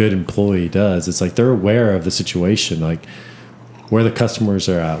good employee does. It's like they're aware of the situation, like where the customers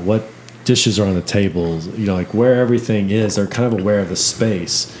are at, what dishes are on the tables, like where everything is. They're kind of aware of the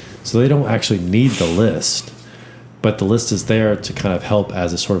space. So they don't actually need the list, but the list is there to kind of help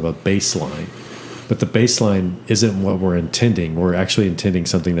as a sort of a baseline. But the baseline isn't what we're intending. We're actually intending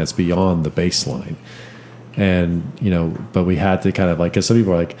something that's beyond the baseline. And, but we had to kind of like, because some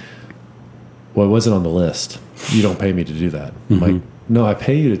people are like, well, it wasn't on the list. You don't pay me to do that. I'm like, no, I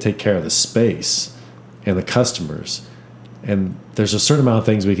pay you to take care of the space and the customers. And there's a certain amount of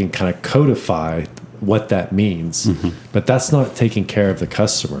things we can kind of codify what that means. But that's not taking care of the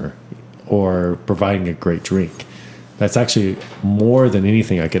customer or providing a great drink. That's actually more than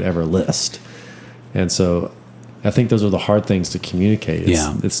anything I could ever list. And so I think those are the hard things to communicate.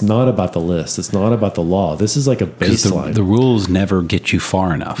 It's not about the list. It's not about the law. This is like a baseline. The rules never get you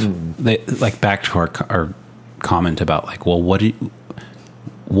far enough. They, like back to our comment about like, well, what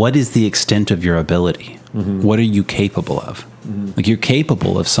is the extent of your ability? What are you capable of? Like you're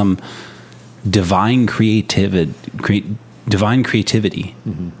capable of some divine creativity,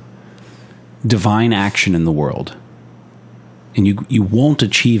 divine action in the world. And you won't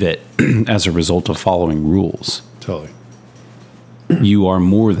achieve it as a result of following rules. Totally. You are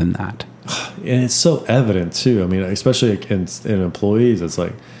more than that. And it's so evident too. I mean, especially in employees, it's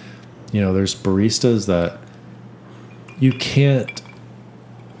like, there's baristas that you can't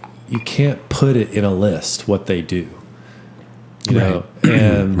put it in a list what they do. You know,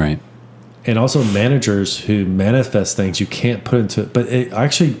 and right. And also managers who manifest things you can't put into, but it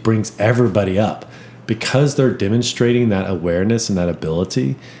actually brings everybody up because they're demonstrating that awareness and that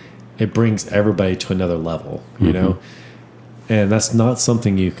ability. It brings everybody to another level, you know, and that's not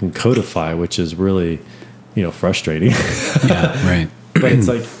something you can codify, which is really, frustrating. Yeah, right. But it's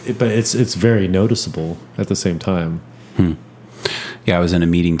like, it's very noticeable at the same time. Yeah, I was in a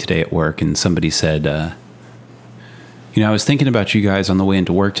meeting today at work, and somebody said, I was thinking about you guys on the way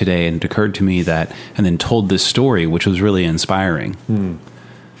into work today, and it occurred to me that, and then told this story, which was really inspiring. And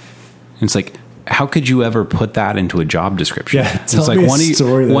it's like, how could you ever put that into a job description? Yeah, it's like one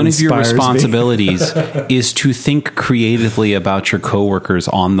of your responsibilities is to think creatively about your coworkers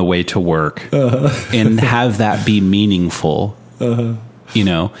on the way to work and have that be meaningful, in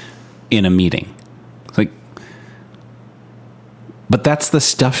a meeting. Like, but that's the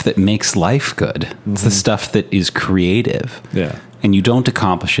stuff that makes life good. It's the stuff that is creative. Yeah. And you don't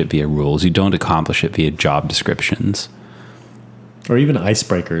accomplish it via rules. You don't accomplish it via job descriptions. Or even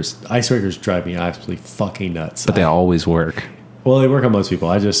icebreakers. Icebreakers drive me absolutely fucking nuts. But they always work. Well, they work on most people.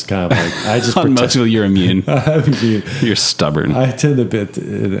 I just kind of like, I just on most people, you're immune. I'm immune. You're stubborn. I tend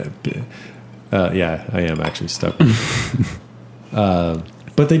to yeah, I am actually stubborn.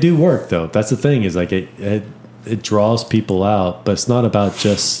 But they do work though. That's the thing is like it draws people out, but it's not about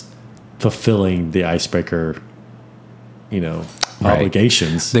just fulfilling the icebreaker,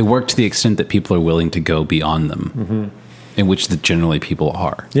 obligations. They work to the extent that people are willing to go beyond them. In which generally people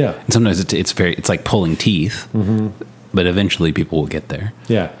are. Yeah. And sometimes it's like pulling teeth, but eventually people will get there.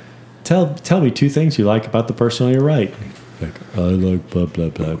 Yeah. Tell me 2 things you like about the person on your right. Like, I like blah, blah,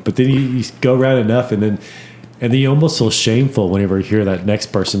 blah. But then you go around enough and then you almost feel shameful whenever you hear that next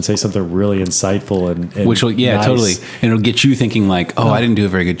person say something really insightful and which will, yeah, nice. Totally. And it'll get you thinking like, I didn't do a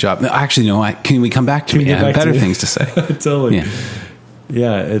very good job. No, actually, no, can we come back to me? I have better things to say. Totally.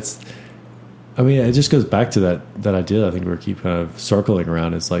 Yeah, it just goes back to that idea I think we're keep kind of circling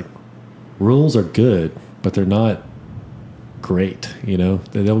around. It's like rules are good, but they're not great. They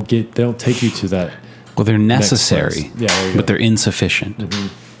don't take you to that. Well, they're necessary, but they're insufficient. I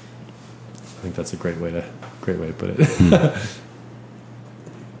think that's a great way to put it.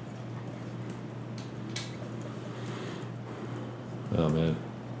 Oh man.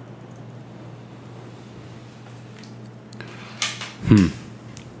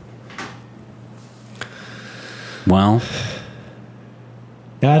 Well,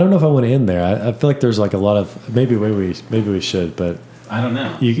 yeah, I don't know if I want to end there. I feel like there's like a lot of maybe we should, but I don't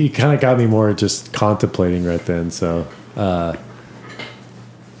know. You kind of got me more just contemplating right then. So, well,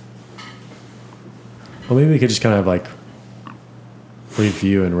 maybe we could just kind of like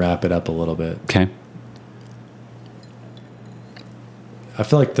review and wrap it up a little bit. Okay. I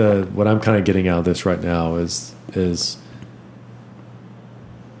feel like what I'm kind of getting out of this right now is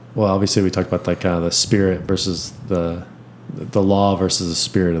well, obviously we talked about like kind of the spirit versus the law versus the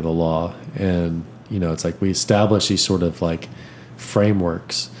spirit of the law. And, it's like we establish these sort of like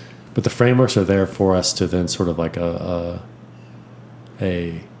frameworks, but the frameworks are there for us to then sort of like a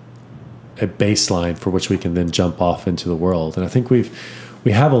baseline for which we can then jump off into the world. And I think we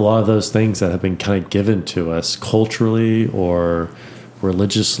have a lot of those things that have been kind of given to us culturally or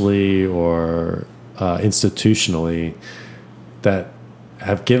religiously or institutionally that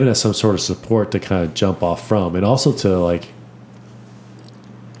have given us some sort of support to kind of jump off from, and also to like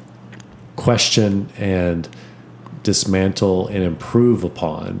question and dismantle and improve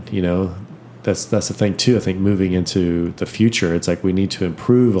upon. That's the thing too. I think moving into the future, it's like we need to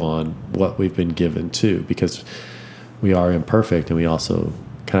improve on what we've been given too, because we are imperfect and we also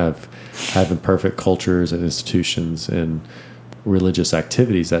kind of have imperfect cultures and institutions and religious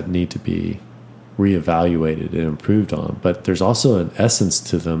activities that need to be reevaluated and improved on. But there's also an essence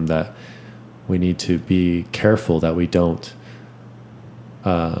to them that we need to be careful that we don't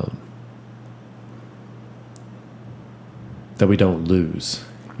lose,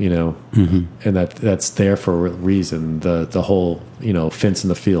 and that's there for a reason. The whole, fence in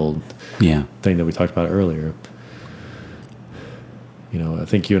the field thing that we talked about earlier. I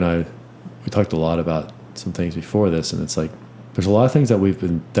think you and I, we talked a lot about some things before this, and it's like, there's a lot of things that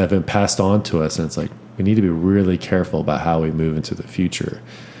have been passed on to us, and it's like, we need to be really careful about how we move into the future,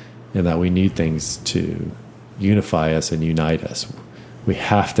 and that we need things to unify us and unite us. We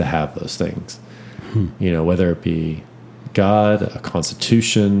have to have those things, whether it be God, a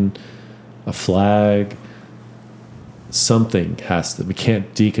constitution, a flag, something has to. We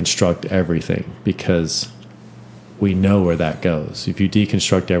can't deconstruct everything, because we know where that goes. If you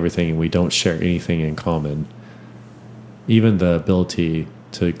deconstruct everything and we don't share anything in common, even the ability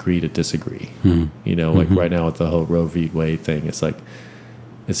to agree to disagree, like right now with the whole Roe v. Wade thing, it's like,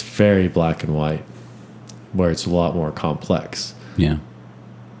 it's very black and white, where it's a lot more complex. Yeah.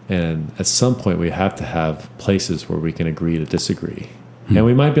 And at some point, we have to have places where we can agree to disagree. And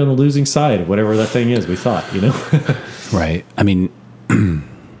we might be on the losing side of whatever that thing is we thought, Right. I mean,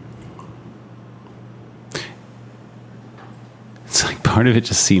 it's like part of it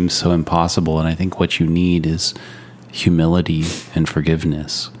just seems so impossible. And I think what you need is humility and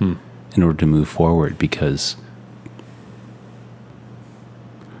forgiveness in order to move forward, because,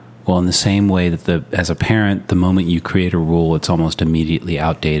 well, in the same way that as a parent, the moment you create a rule, it's almost immediately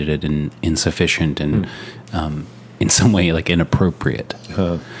outdated and insufficient and in some way like inappropriate.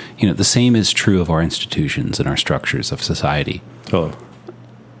 The same is true of our institutions and our structures of society. Totally.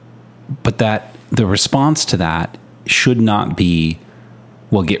 But that the response to that should not be,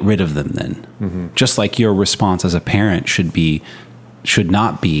 well, get rid of them then. Just like your response as a parent should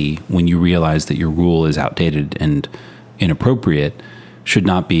not be, when you realize that your rule is outdated and inappropriate, should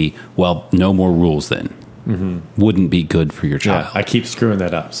not be, well, no more rules then. Wouldn't be good for your child. Yeah, I keep screwing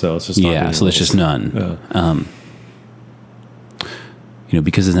that up, so it's just not so it's just none.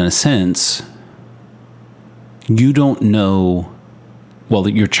 Because in a sense, you don't know, well,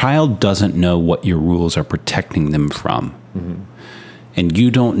 your child doesn't know what your rules are protecting them from. And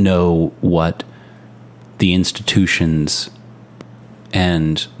you don't know what the institutions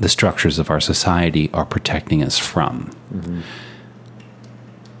and the structures of our society are protecting us from.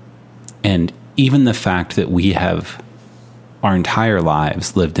 And even the fact that we have our entire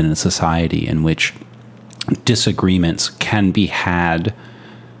lives lived in a society in which disagreements can be had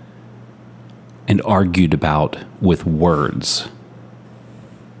and argued about with words,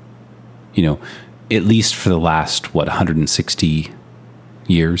 at least for the last, 160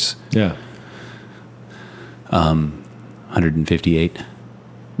 years? Yeah. 158.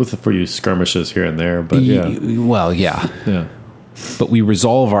 With a few skirmishes here and there, but yeah. Well, yeah. Yeah. But we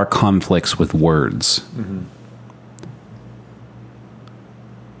resolve our conflicts with words.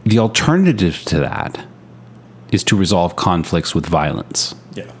 The alternative to that is to resolve conflicts with violence.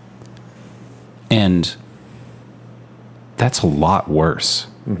 Yeah. And that's a lot worse.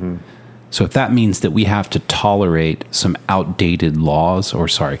 So if that means that we have to tolerate some outdated laws,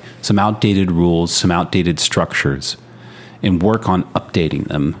 some outdated rules, some outdated structures, and work on updating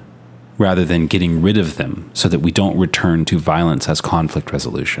them rather than getting rid of them so that we don't return to violence as conflict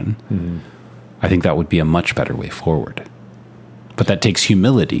resolution, I think that would be a much better way forward. But that takes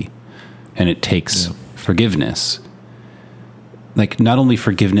humility, and it takes forgiveness. Like, not only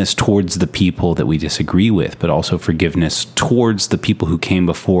forgiveness towards the people that we disagree with, but also forgiveness towards the people who came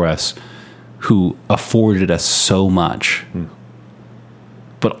before us, who afforded us so much,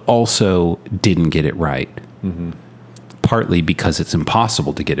 but also didn't get it right. Partly because it's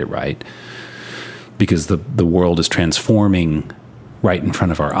impossible to get it right, because the world is transforming right in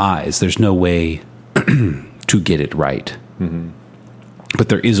front of our eyes. There's no way to get it right. But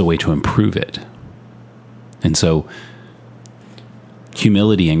there is a way to improve it. And so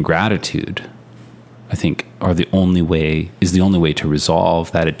humility and gratitude, I think, is the only way to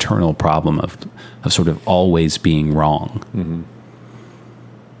resolve that eternal problem of sort of always being wrong.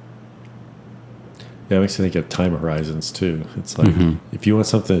 Yeah, it makes me think of time horizons too. It's like, if you want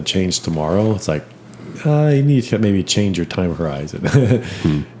something to change tomorrow, it's like, you need to maybe change your time horizon.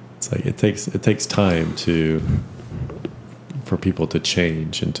 It's like it takes time for people to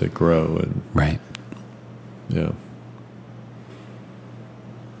change and to grow, and right. Yeah.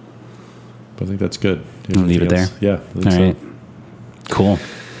 But I think that's good. We'll leave it there. Yeah. All right. Cool.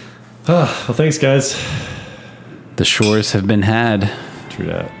 Well, thanks, guys. The shores have been had. True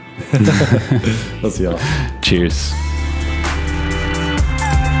that. Let's see y'all. Cheers.